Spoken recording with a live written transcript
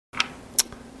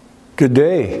Good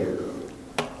day.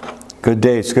 Good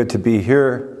day. It's good to be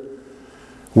here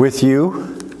with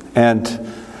you. And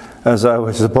as I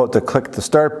was about to click the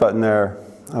start button there,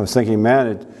 I was thinking,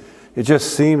 man, it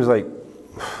just seems like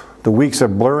the weeks are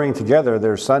blurring together.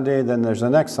 There's Sunday, then there's the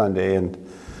next Sunday. And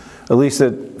at least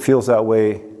it feels that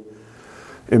way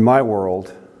in my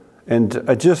world. And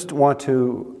I just want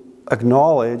to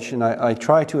acknowledge, and I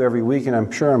try to every week, and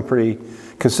I'm sure I'm pretty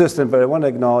consistent, but I want to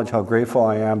acknowledge how grateful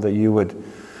I am that you would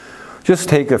just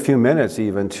take a few minutes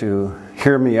even to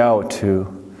hear me out,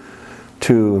 to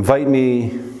invite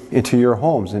me into your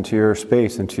homes, into your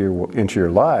space, into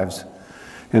your lives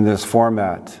in this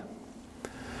format.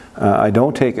 I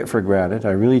don't take it for granted.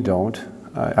 I really don't.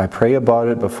 I pray about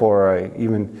it before I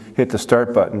even hit the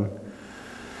start button.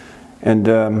 And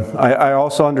I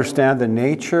also understand the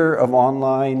nature of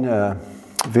online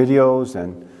videos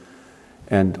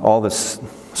and all this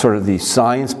sort of the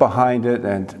science behind it.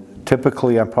 And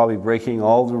typically I'm probably breaking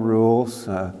all the rules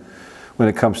when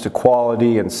it comes to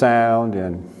quality and sound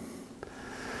and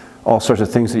all sorts of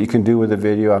things that you can do with a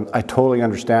video. I totally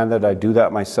understand that. I do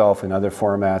that myself in other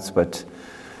formats. But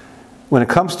when it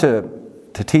comes to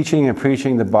teaching and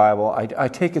preaching the Bible, I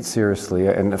take it seriously.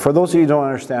 And for those of you who don't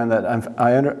understand that,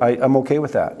 I'm okay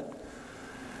with that.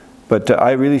 But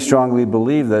I really strongly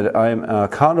believe that I'm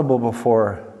accountable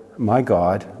before my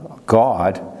God,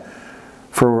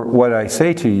 for what I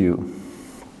say to you.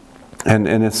 And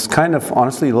it's kind of,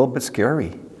 honestly, a little bit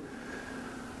scary.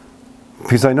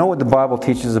 Because I know what the Bible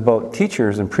teaches about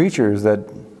teachers and preachers, that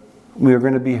we are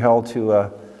going to be held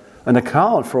to an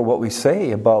account for what we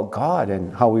say about God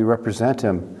and how we represent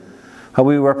Him, how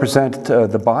we represent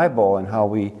the Bible, and how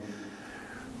we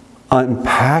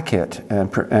unpack it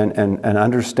and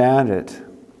understand it.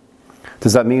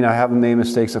 Does that mean I haven't made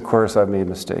mistakes? Of course I've made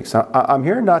mistakes. I'm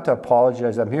here not to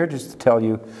apologize. I'm here just to tell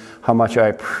you how much I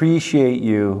appreciate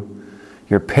you,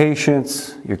 your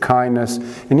patience, your kindness,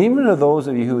 and even to those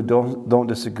of you who don't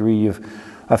disagree.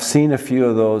 I've seen a few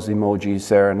of those emojis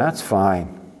there, and that's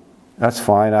fine. That's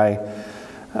fine. I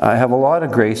have a lot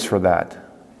of grace for that,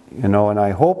 and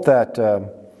I hope that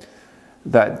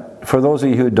that for those of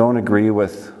you who don't agree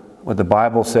with what the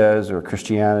Bible says or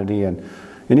Christianity, and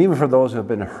even for those who have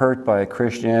been hurt by a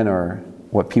Christian or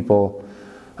what people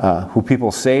who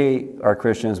people say are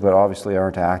Christians but obviously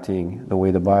aren't acting the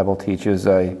way the Bible teaches,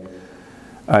 I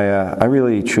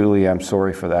really truly am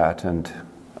sorry for that, and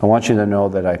I want you to know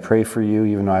that I pray for you,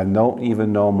 even though I don't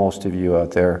even know most of you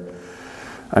out there.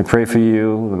 I pray for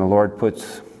you when the Lord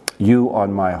puts you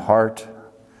on my heart,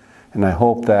 and I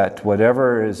hope that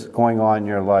whatever is going on in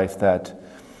your life, that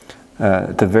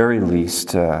at the very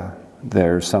least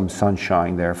there's some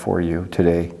sunshine there for you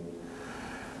today.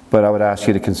 But I would ask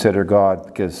you to consider God,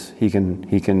 because He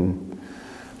can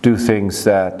do things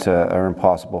that are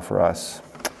impossible for us.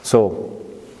 So,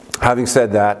 having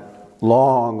said that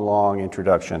long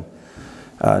introduction,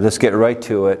 let's get right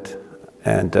to it.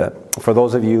 And for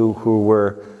those of you who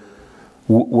were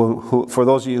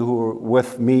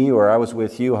with me, or I was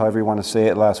with you, however you want to say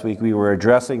it, last week, we were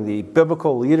addressing the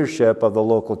biblical leadership of the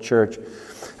local church,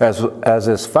 as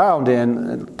is found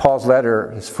in Paul's letter,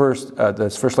 his first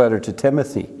letter to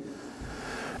Timothy.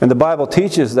 And the Bible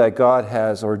teaches that God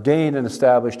has ordained and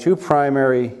established two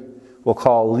primary, we'll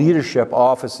call leadership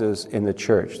offices in the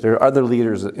church. There are other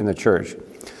leaders in the church.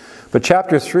 But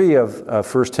chapter 3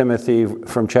 of 1 Timothy,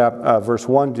 from verse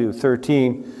 1 to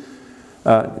 13,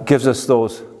 gives us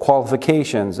those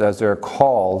qualifications as they're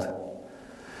called.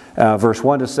 Verse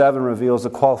 1 to 7 reveals the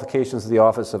qualifications of the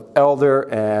office of elder,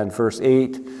 and verse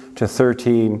 8 to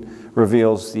 13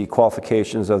 reveals the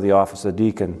qualifications of the office of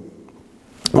deacon.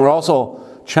 We're also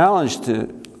challenged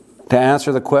to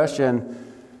answer the question,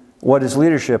 what is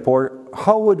leadership? Or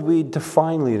how would we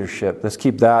define leadership? Let's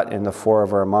keep that in the fore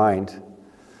of our mind.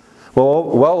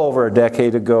 Well over a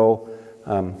decade ago,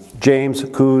 James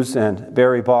Coos and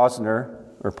Barry Posner,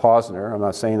 I'm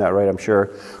not saying that right, I'm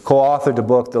sure, co-authored the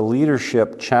book, The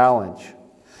Leadership Challenge.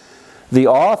 The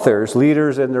authors,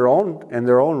 leaders in their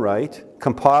own right,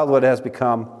 compiled what has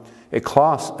become a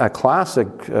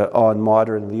classic on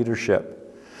modern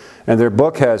leadership. And their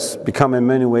book has become in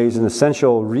many ways an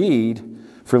essential read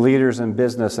for leaders in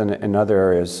business and in other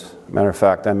areas. Matter of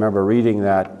fact, I remember reading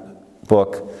that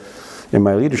book in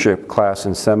my leadership class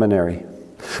in seminary.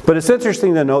 But it's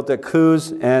interesting to note that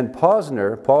Coos and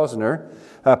Posner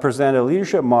present a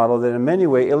leadership model that in many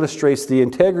ways illustrates the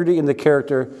integrity and the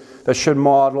character that should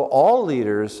model all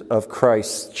leaders of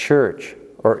Christ's church,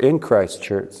 or in Christ's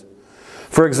church.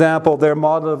 For example, their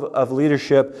model of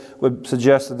leadership would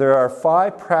suggest that there are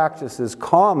 5 practices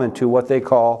common to what they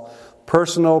call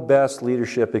personal best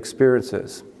leadership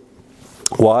experiences.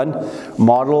 1,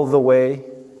 model the way.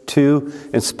 2,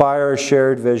 inspire a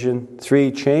shared vision.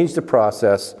 3, change the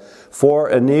process. 4,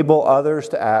 enable others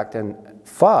to act. And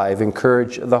 5,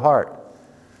 encourage the heart.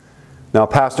 Now,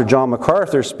 Pastor John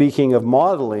MacArthur, speaking of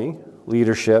modeling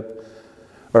leadership,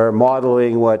 or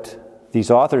modeling what these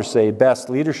authors say best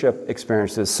leadership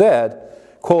experiences, said,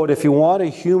 quote, "If you want a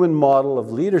human model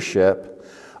of leadership,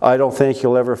 I don't think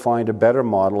you'll ever find a better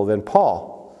model than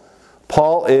Paul.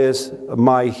 Paul is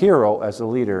my hero as a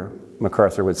leader,"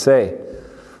 MacArthur would say.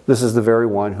 This is the very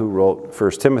one who wrote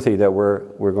 1 Timothy that we're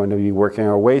going to be working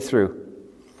our way through.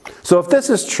 So if this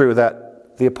is true,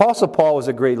 that the Apostle Paul was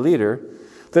a great leader,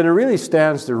 then it really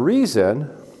stands to reason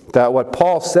that what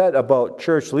Paul said about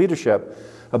church leadership,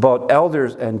 about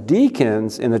elders and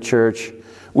deacons in the church,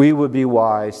 we would be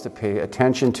wise to pay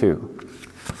attention to.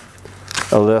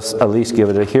 At least give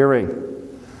it a hearing.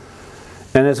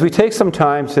 And as we take some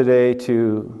time today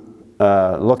to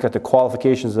look at the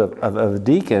qualifications of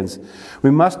deacons,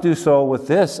 we must do so with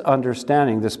this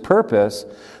understanding, this purpose,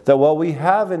 that what we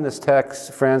have in this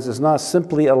text, friends, is not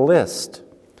simply a list.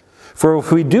 For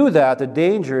if we do that, the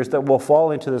danger is that we'll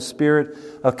fall into the spirit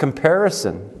of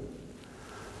comparison.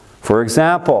 For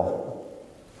example,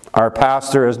 our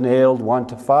pastor has nailed 1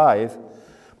 to 5,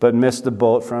 but missed the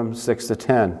boat from 6 to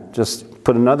 10. Just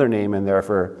put another name in there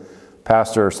for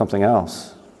pastor or something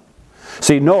else.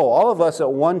 See, no, all of us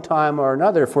at one time or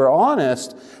another, if we're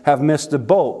honest, have missed the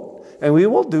boat, and we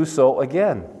will do so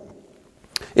again.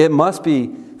 It must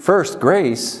be first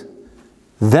grace,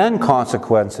 then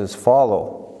consequences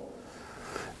follow.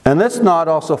 And let's not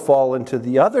also fall into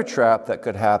the other trap that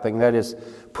could happen, that is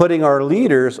putting our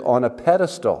leaders on a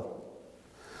pedestal.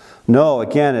 No,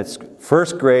 again, it's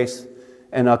first grace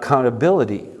and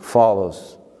accountability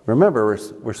follows. Remember,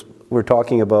 we're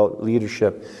talking about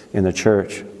leadership in the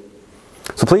church.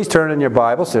 So please turn in your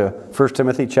Bibles to 1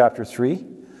 Timothy chapter 3,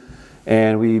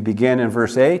 and we begin in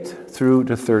verse 8 through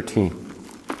to 13.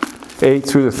 8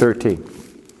 through to 13.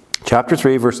 Chapter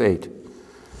 3, verse 8.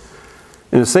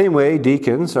 In the same way,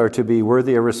 deacons are to be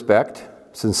worthy of respect,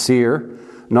 sincere,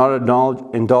 not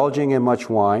indulging in much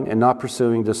wine, and not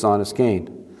pursuing dishonest gain.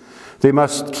 They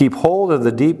must keep hold of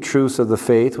the deep truths of the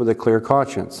faith with a clear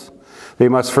conscience. They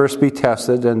must first be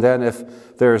tested, and then if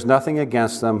there is nothing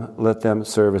against them, let them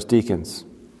serve as deacons.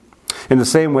 In the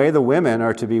same way, the women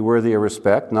are to be worthy of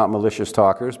respect, not malicious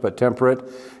talkers, but temperate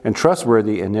and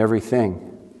trustworthy in everything.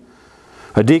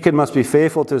 A deacon must be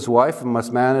faithful to his wife and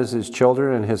must manage his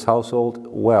children and his household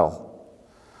well.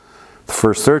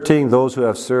 Verse 13, those who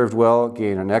have served well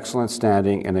gain an excellent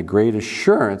standing and a great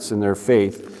assurance in their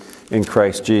faith in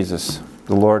Christ Jesus.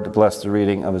 The Lord bless the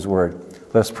reading of his word.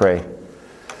 Let's pray.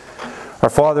 Our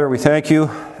Father, we thank you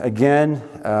again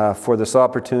for this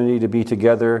opportunity to be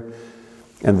together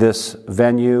in this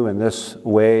venue, in this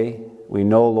way. We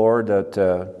know, Lord,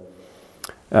 that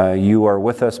you are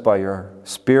with us by your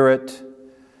Spirit,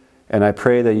 and I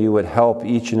pray that you would help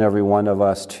each and every one of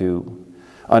us to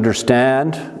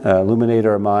understand, illuminate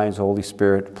our minds, Holy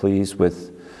Spirit, please,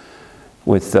 with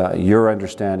your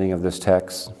understanding of this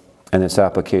text and its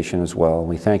application as well.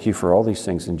 We thank you for all these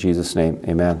things in Jesus' name.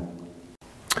 Amen.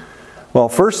 Well,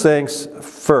 first things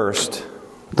first,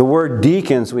 the word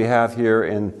deacons we have here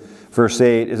in verse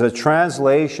 8 is a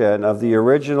translation of the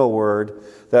original word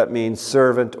that means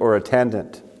servant or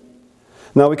attendant.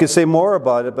 Now, we could say more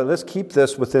about it, but let's keep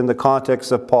this within the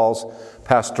context of Paul's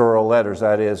pastoral letters,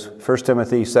 that is, 1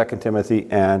 Timothy, 2 Timothy,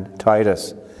 and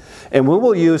Titus. And we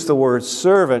will use the word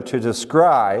servant to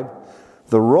describe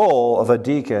the role of a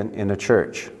deacon in a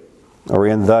church, or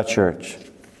in the church.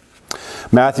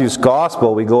 Matthew's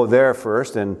Gospel, we go there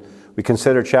first, and we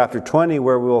consider chapter 20,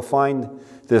 where we will find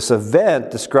this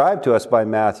event described to us by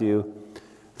Matthew,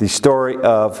 the story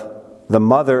of the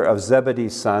mother of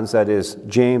Zebedee's sons, that is,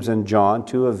 James and John,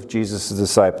 two of Jesus'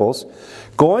 disciples,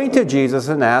 going to Jesus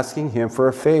and asking him for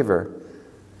a favor.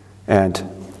 And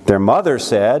their mother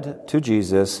said to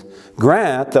Jesus,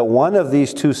 "Grant that one of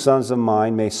these two sons of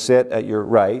mine may sit at your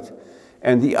right,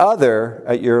 and the other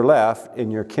at your left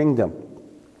in your kingdom."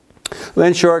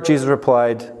 In short, Jesus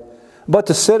replied, "But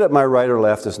to sit at my right or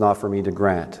left is not for me to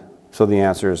grant." So the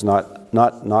answer is not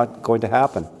going to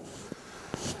happen.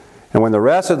 And when the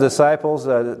rest of the disciples,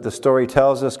 the story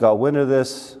tells us, got wind of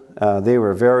this, they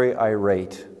were very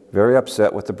irate, very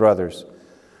upset with the brothers.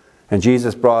 And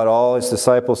Jesus brought all his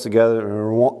disciples together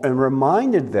and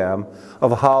reminded them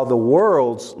of how the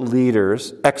world's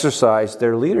leaders exercised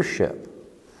their leadership.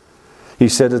 He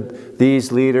said that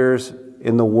these leaders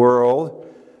in the world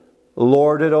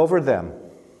lorded over them.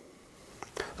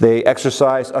 They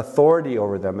exercised authority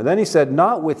over them. And then he said,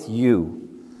 "Not with you."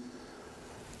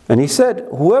 And he said,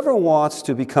 whoever wants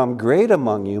to become great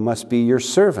among you must be your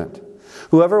servant.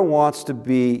 Whoever wants to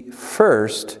be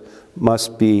first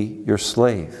must be your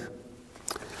slave.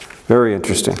 Very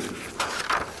interesting.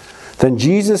 Then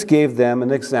Jesus gave them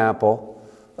an example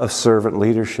of servant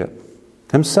leadership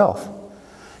himself.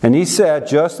 And he said,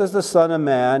 just as the Son of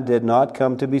Man did not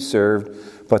come to be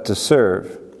served, but to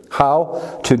serve.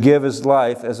 How? To give his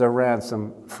life as a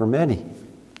ransom for many.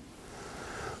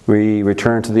 We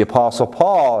return to the Apostle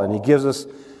Paul, and he gives us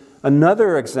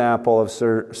another example of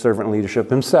servant leadership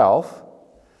himself.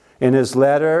 In his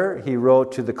letter he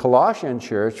wrote to the Colossian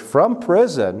church from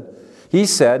prison, he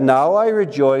said, now I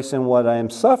rejoice in what I am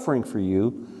suffering for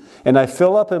you, and I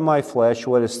fill up in my flesh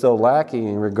what is still lacking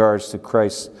in regards to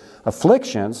Christ's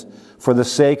afflictions for the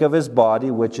sake of his body,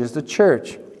 which is the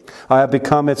church. I have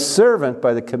become its servant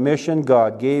by the commission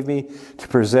God gave me to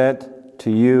present to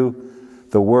you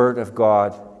the Word of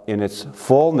God in its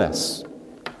fullness.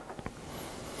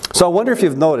 So I wonder if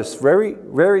you've noticed very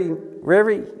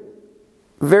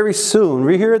soon,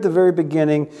 right here at the very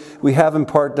beginning, we have in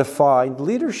part defined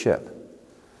leadership.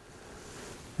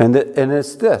 And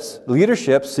it's this.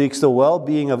 Leadership seeks the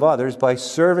well-being of others by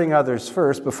serving others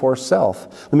first before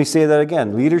self. Let me say that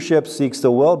again. Leadership seeks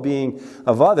the well-being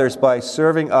of others by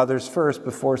serving others first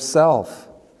before self.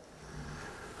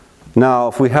 Now,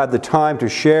 if we had the time to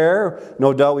share,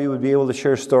 no doubt we would be able to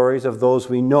share stories of those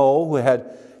we know who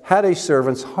had a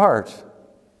servant's heart,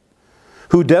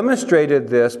 who demonstrated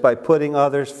this by putting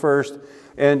others first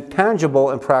in tangible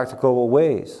and practical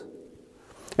ways.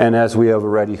 And as we have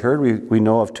already heard, we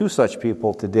know of two such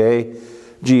people today,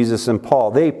 Jesus and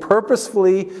Paul. They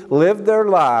purposefully lived their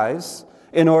lives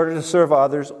in order to serve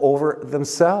others over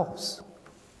themselves.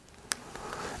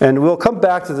 And we'll come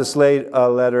back to this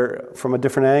letter from a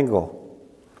different angle.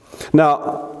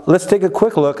 Now, let's take a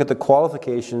quick look at the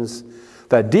qualifications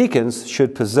that deacons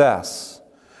should possess.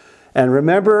 And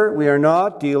remember, we are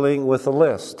not dealing with a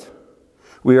list.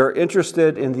 We are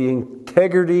interested in the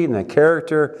integrity and the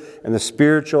character and the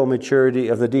spiritual maturity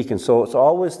of the deacon. So it's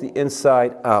always the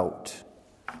inside out.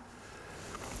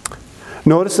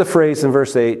 Notice the phrase in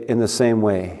verse 8, in the same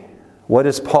way. What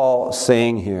is Paul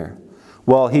saying here?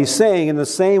 Well, he's saying in the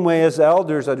same way as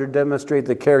elders are to demonstrate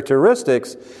the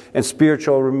characteristics and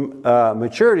spiritual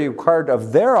maturity required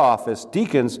of their office,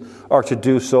 deacons are to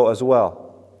do so as well.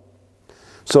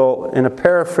 So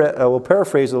we'll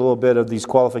paraphrase a little bit of these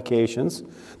qualifications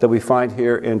that we find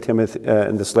here in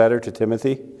this letter to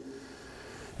Timothy.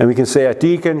 And we can say a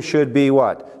deacon should be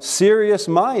what?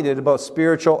 Serious-minded about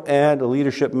spiritual and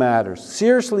leadership matters.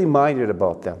 Seriously minded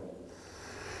about them.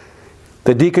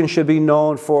 The deacon should be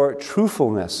known for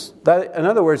truthfulness. That, in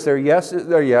other words, their yes is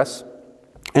their yes,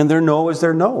 and their no is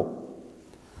their no.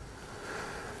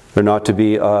 They're not to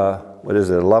be a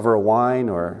lover of wine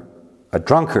or a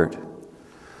drunkard.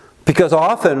 Because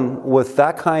often with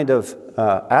that kind of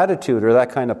attitude or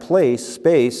that kind of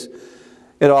space,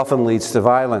 it often leads to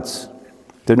violence.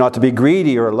 They're not to be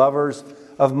greedy or lovers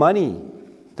of money.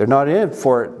 They're not in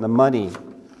for the money.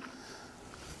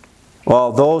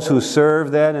 Well, those who serve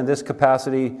then in this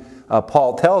capacity,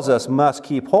 Paul tells us, must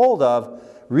keep hold of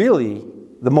really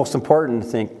the most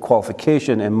important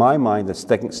qualification in my mind that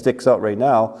sticks out right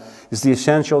now is the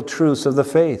essential truths of the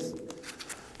faith.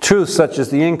 Truths such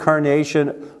as the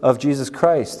incarnation of Jesus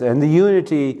Christ and the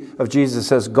unity of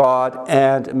Jesus as God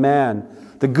and man.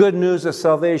 The good news of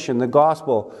salvation, the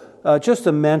gospel, just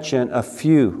to mention a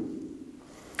few.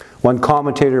 One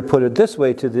commentator put it this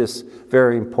way to this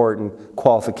very important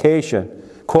qualification.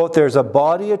 Quote, there's a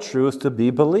body of truth to be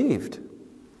believed.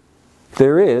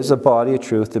 There is a body of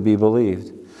truth to be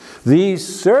believed. These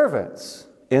servants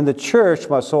in the church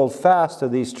must hold fast to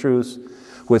these truths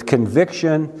with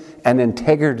conviction and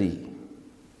integrity.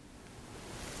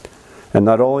 And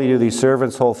not only do these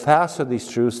servants hold fast to these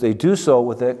truths, they do so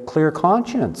with a clear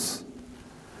conscience.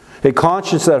 A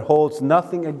conscience that holds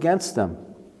nothing against them.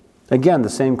 Again, the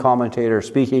same commentator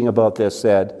speaking about this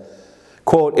said,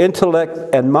 quote,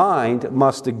 intellect and mind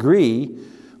must agree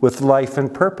with life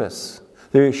and purpose.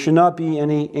 There should not be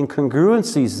any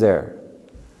incongruencies there.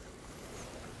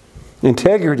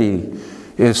 Integrity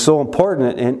is so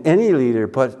important in any leader,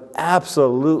 but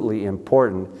absolutely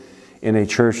important in a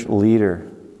church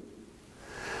leader.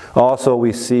 Also,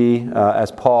 we see, as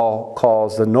Paul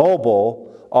calls the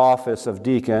noble office of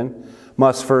deacon,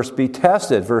 must first be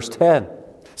tested. Verse 10.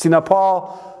 See, now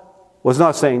Paul was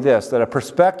not saying this, that a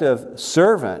prospective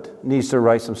servant needs to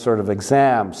write some sort of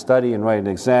exam, study and write an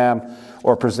exam,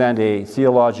 or present a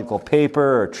theological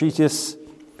paper or treatise.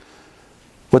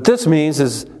 What this means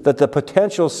is that the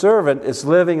potential servant is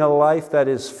living a life that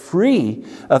is free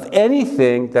of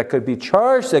anything that could be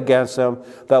charged against them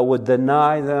that would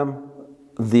deny them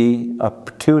the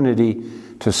opportunity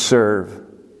to serve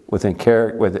with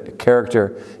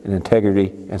character and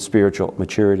integrity and spiritual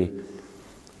maturity,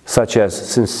 such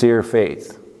as sincere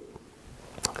faith,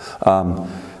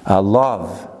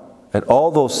 love, and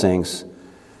all those things.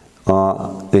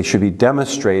 They should be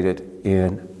demonstrated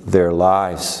in their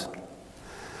lives.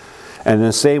 And in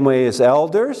the same way as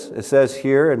elders, it says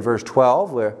here in verse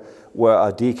 12, where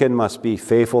a deacon must be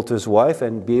faithful to his wife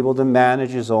and be able to manage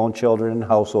his own children and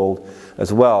household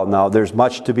as well. Now, there's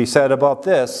much to be said about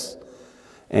this,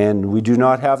 and we do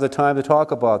not have the time to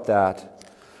talk about that.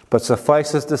 But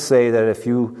suffices to say that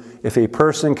if a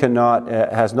person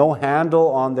has no handle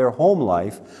on their home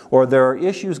life, or there are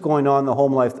issues going on in the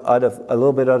home life a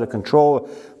little bit out of control,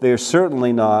 they're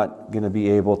certainly not going to be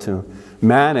able to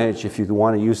manage, if you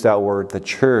want to use that word, the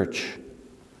church.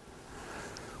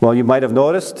 Well, you might have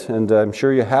noticed, and I'm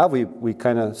sure you have, we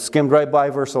kind of skimmed right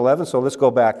by verse 11, so let's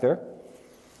go back there.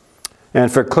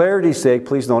 And for clarity's sake,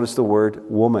 please notice the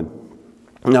word woman.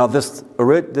 Now, the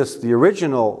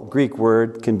original Greek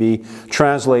word can be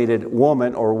translated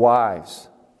woman or wives.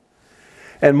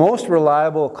 And most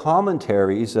reliable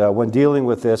commentaries, when dealing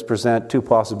with this, present two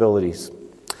possibilities.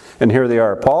 And here they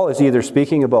are. Paul is either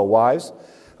speaking about wives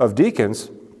of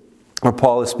deacons, or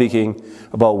Paul is speaking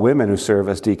about women who serve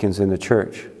as deacons in the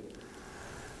church.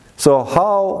 So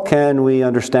how can we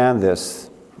understand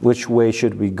this? Which way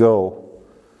should we go?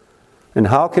 And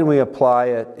how can we apply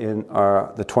it in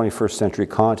the 21st century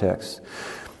context?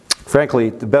 Frankly,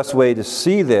 the best way to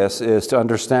see this is to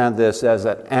understand this as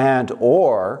an and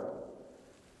or,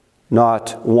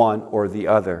 not one or the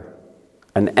other.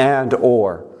 An and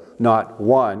or, not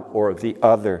one or the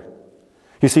other.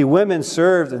 You see, women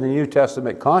served in the New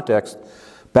Testament context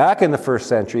back in the first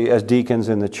century as deacons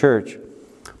in the church.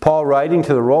 Paul, writing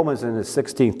to the Romans in the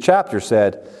 16th chapter,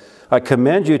 said, I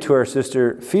commend you to our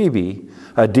sister Phoebe,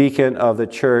 a deacon of the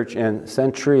church in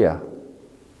Centuria.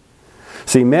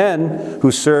 See, men who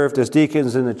served as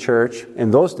deacons in the church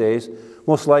in those days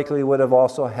most likely would have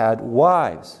also had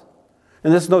wives.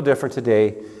 And this is no different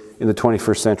today in the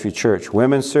 21st century church.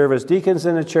 Women serve as deacons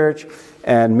in the church,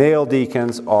 and male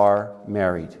deacons are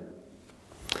married.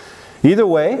 Either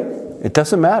way, it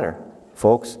doesn't matter,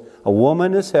 folks. A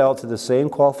woman is held to the same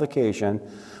qualification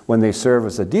when they serve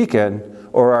as a deacon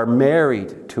or are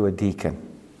married to a deacon.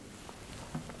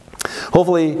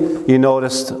 Hopefully you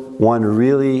noticed one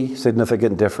really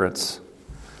significant difference.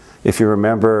 If you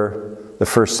remember the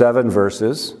first 7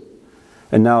 verses,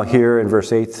 and now here in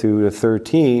verse 8 through to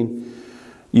 13,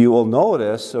 you will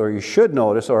notice, or you should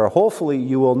notice, or hopefully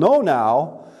you will know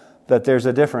now, that there's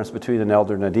a difference between an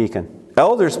elder and a deacon.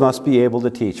 Elders must be able to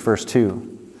teach, verse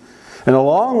 2. And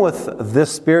along with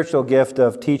this spiritual gift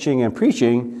of teaching and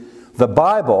preaching, the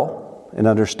Bible, and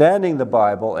understanding the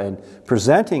Bible and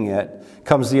presenting it,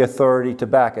 comes the authority to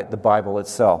back it, the Bible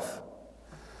itself.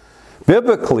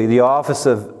 Biblically, the office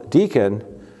of deacon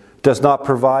does not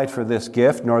provide for this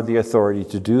gift nor the authority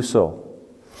to do so.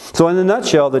 So in a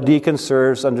nutshell, the deacon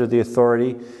serves under the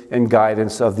authority and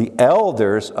guidance of the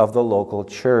elders of the local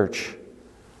church.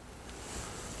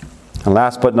 And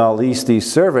last but not least,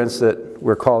 these servants that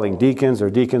we're calling deacons, or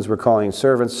deacons we're calling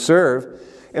servants, serve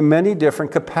in many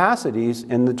different capacities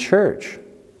in the church.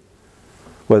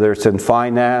 Whether it's in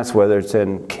finance, whether it's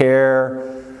in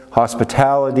care,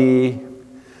 hospitality,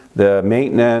 the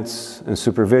maintenance and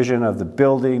supervision of the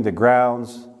building, the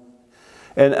grounds,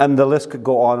 and the list could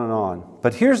go on and on.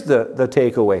 But here's the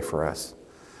takeaway for us.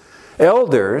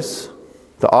 Elders,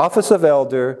 the office of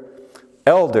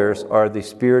elders are the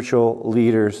spiritual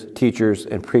leaders, teachers,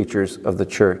 and preachers of the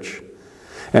church.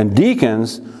 And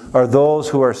deacons are those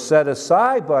who are set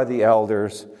aside by the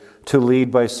elders to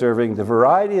lead by serving the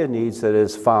variety of needs that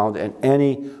is found in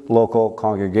any local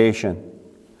congregation.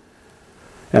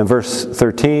 And verse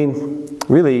 13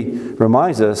 really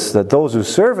reminds us that those who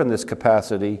serve in this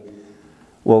capacity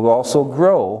will also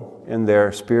grow in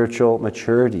their spiritual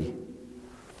maturity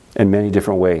in many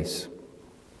different ways.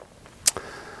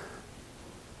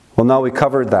 Well, now we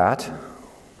covered that,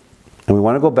 and we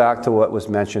want to go back to what was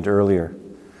mentioned earlier.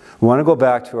 We want to go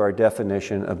back to our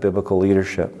definition of biblical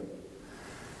leadership.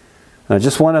 And I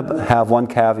just want to have one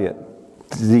caveat.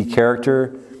 The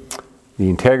character, the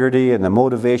integrity, and the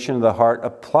motivation of the heart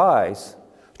applies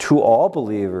to all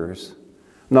believers,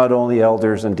 not only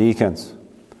elders and deacons.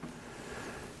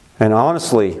 And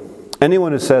honestly,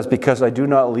 anyone who says, because I do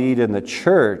not lead in the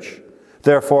church,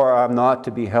 therefore I'm not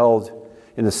to be held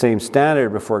in the same standard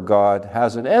before God,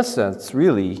 has in essence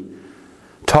really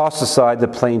tossed aside the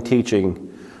plain teaching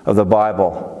of the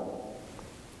Bible.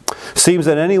 Seems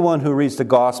that anyone who reads the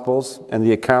Gospels and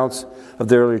the accounts of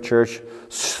the early church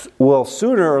will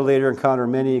sooner or later encounter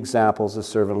many examples of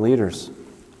servant leaders.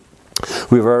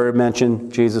 We've already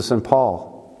mentioned Jesus and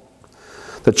Paul.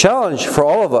 The challenge for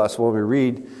all of us when we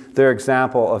read their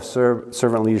example of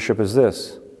servant leadership is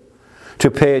this: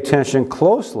 to pay attention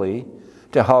closely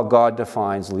to how God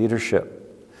defines leadership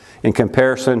in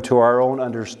comparison to our own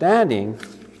understanding,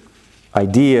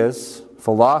 ideas,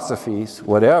 philosophies,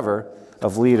 whatever,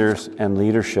 of leaders and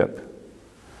leadership.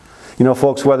 You know,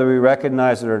 folks, whether we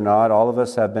recognize it or not, all of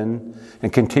us have been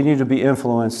and continue to be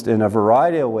influenced in a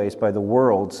variety of ways by the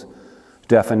world's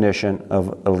definition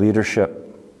of leadership.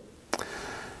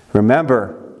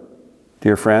 Remember,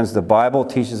 dear friends, the Bible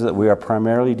teaches that we are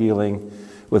primarily dealing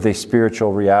with a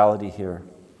spiritual reality here.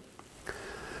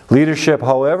 Leadership,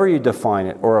 however you define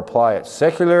it or apply it,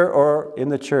 secular or in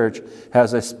the church,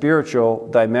 has a spiritual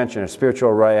dimension, a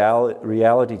spiritual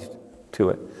reality to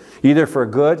it, either for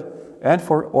good and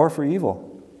for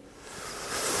evil.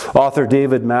 Author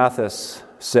David Mathis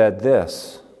said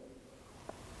this,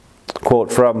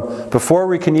 quote, "From before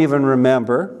we can even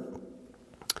remember,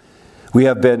 we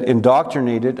have been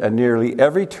indoctrinated at nearly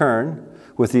every turn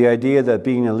with the idea that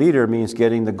being a leader means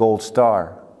getting the gold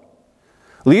star.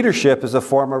 Leadership is a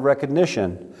form of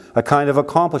recognition, a kind of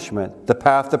accomplishment, the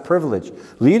path to privilege.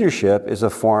 Leadership is a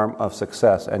form of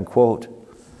success," end quote.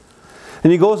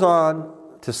 And he goes on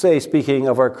to say, speaking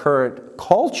of our current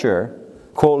culture,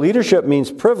 quote, "Leadership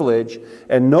means privilege,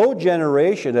 and no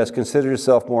generation has considered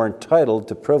itself more entitled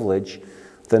to privilege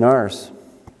than ours."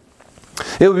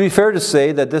 It would be fair to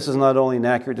say that this is not only an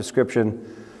accurate description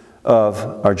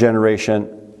of our generation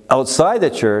outside the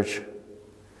church,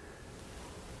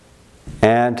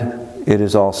 and it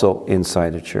is also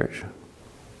inside the church.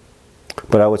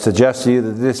 But I would suggest to you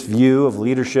that this view of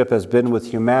leadership has been with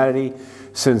humanity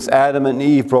since Adam and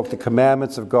Eve broke the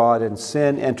commandments of God and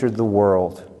sin entered the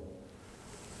world.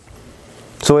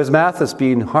 So is Mathis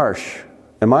being harsh?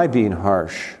 Am I being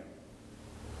harsh?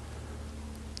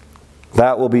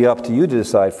 That will be up to you to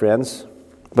decide, friends.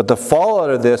 But the fallout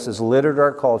of this has littered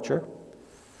our culture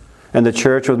and the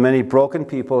church with many broken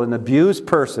people and abused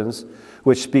persons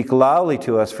which speak loudly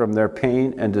to us from their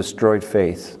pain and destroyed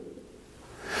faith.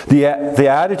 The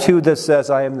attitude that says,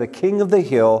 "I am the king of the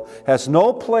hill," has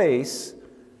no place.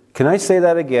 Can I say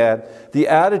that again? The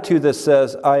attitude that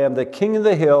says, "I am the king of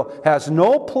the hill," has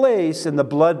no place in the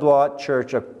blood-bought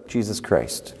church of Jesus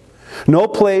Christ. No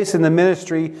place in the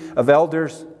ministry of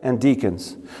elders and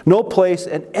deacons. No place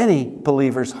in any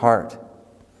believer's heart.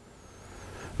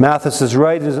 Mathis is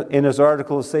right in his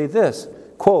article to say this,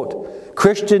 quote,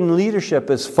 "Christian leadership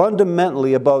is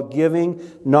fundamentally about giving,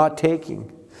 not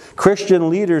taking. Christian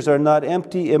leaders are not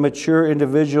empty, immature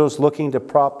individuals looking to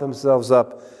prop themselves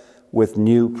up with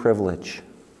new privilege."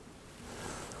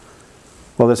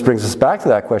 Well, this brings us back to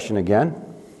that question again.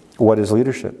 What is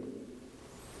leadership?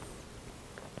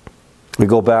 We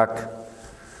go back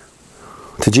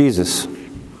to Jesus.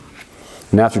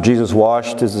 And after Jesus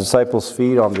washed his disciples'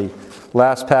 feet on the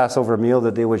last Passover meal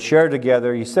that they would share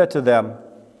together, he said to them,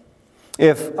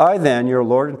 "If I then, your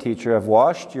Lord and teacher, have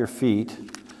washed your feet,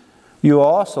 you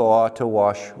also ought to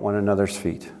wash one another's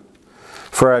feet.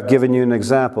 For I have given you an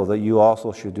example that you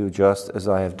also should do just as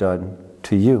I have done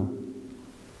to you."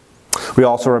 We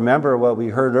also remember what we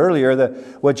heard earlier, that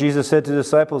what Jesus said to the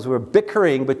disciples were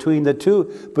bickering between the two,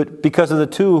 but because of the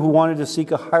two who wanted to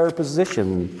seek a higher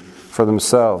position for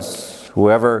themselves.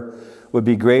 "Whoever would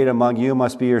be great among you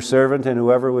must be your servant, and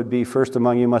whoever would be first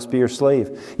among you must be your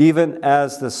slave. Even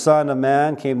as the Son of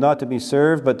Man came not to be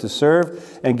served, but to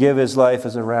serve and give his life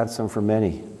as a ransom for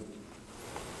many."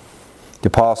 The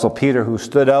Apostle Peter, who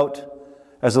stood out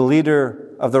as a leader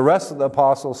of the rest of the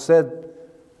apostles, said,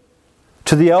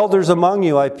 "To the elders among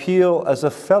you I appeal as a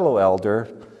fellow elder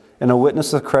and a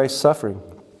witness of Christ's suffering.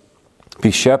 Be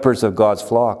shepherds of God's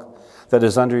flock that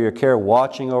is under your care,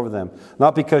 watching over them,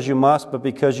 not because you must, but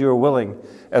because you are willing,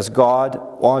 as God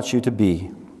wants you to be,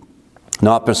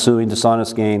 not pursuing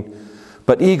dishonest gain,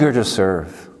 but eager to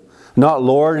serve, not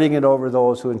lording it over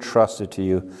those who entrust it to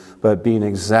you, but being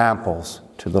examples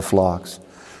to the flocks."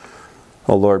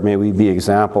 Oh Lord, may we be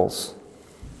examples.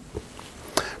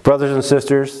 Brothers and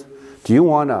sisters, do you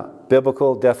want a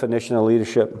biblical definition of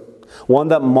leadership? One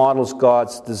that models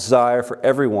God's desire for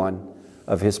every one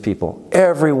of his people.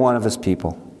 Every one of his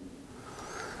people.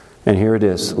 And here it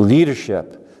is.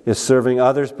 Leadership is serving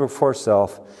others before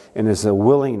self and is a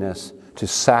willingness to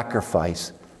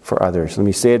sacrifice for others. Let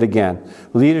me say it again.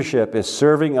 Leadership is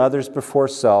serving others before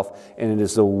self, and it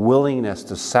is a willingness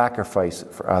to sacrifice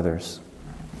for others.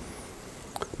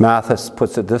 Mathis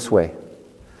puts it this way,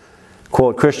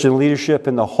 Quote, Christian leadership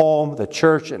in the home, the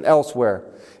church, and elsewhere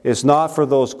is not for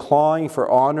those clawing for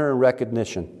honor and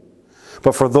recognition,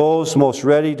 but for those most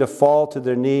ready to fall to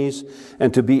their knees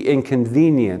and to be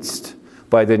inconvenienced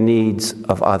by the needs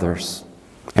of others.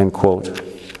 End quote.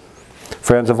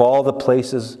 Friends, of all the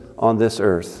places on this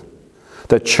earth,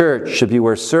 the church should be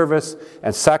where service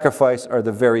and sacrifice are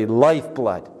the very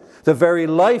lifeblood of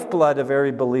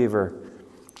every believer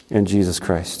in Jesus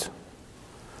Christ.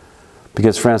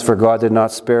 Because, friends, for God did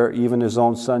not spare even His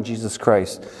own Son, Jesus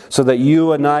Christ, so that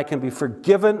you and I can be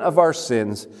forgiven of our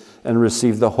sins and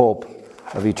receive the hope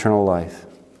of eternal life.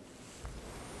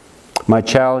 My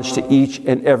challenge to each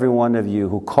and every one of you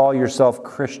who call yourself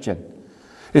Christian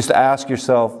is to ask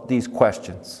yourself these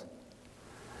questions.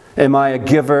 Am I a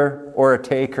giver or a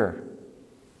taker?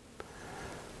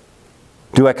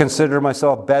 Do I consider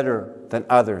myself better than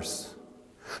others?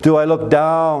 Do I look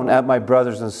down at my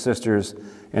brothers and sisters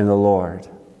in the Lord?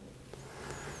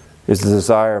 Is the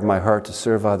desire of my heart to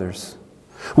serve others?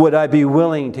 Would I be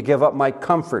willing to give up my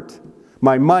comfort,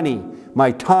 my money,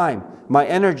 my time, my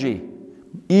energy,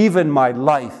 even my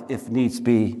life if needs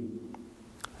be,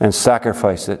 and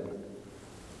sacrifice it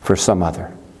for some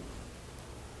other?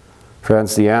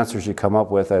 Friends, the answers you come up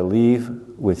with, I leave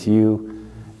with you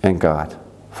and God.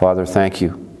 Father, thank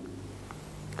you.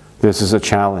 This is a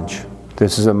challenge.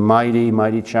 This is a mighty,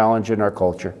 mighty challenge in our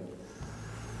culture.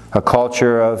 A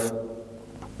culture of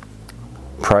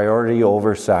priority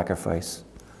over sacrifice.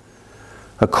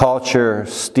 A culture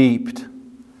steeped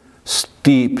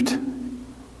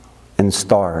in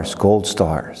stars, gold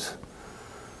stars,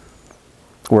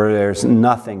 where there's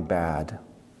nothing bad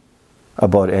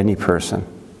about any person,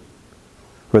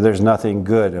 where there's nothing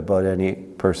good about any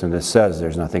person that says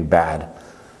there's nothing bad,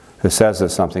 that says that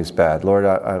something's bad. Lord,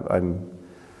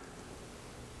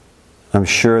 I'm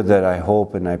sure that I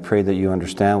hope and I pray that you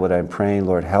understand what I'm praying.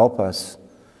 Lord, help us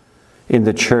in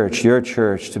the church, your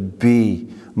church, to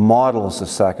be models of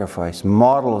sacrifice,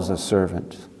 models of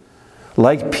servant,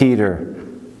 like Peter,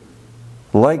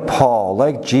 like Paul,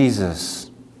 like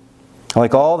Jesus,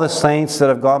 like all the saints that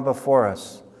have gone before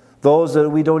us, those that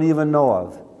we don't even know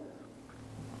of,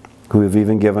 who have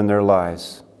even given their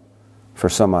lives for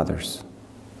some others.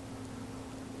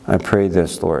 I pray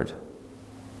this, Lord,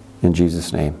 in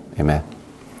Jesus' name, amen.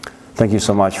 Thank you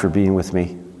so much for being with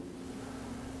me.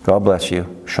 God bless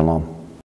you. Shalom.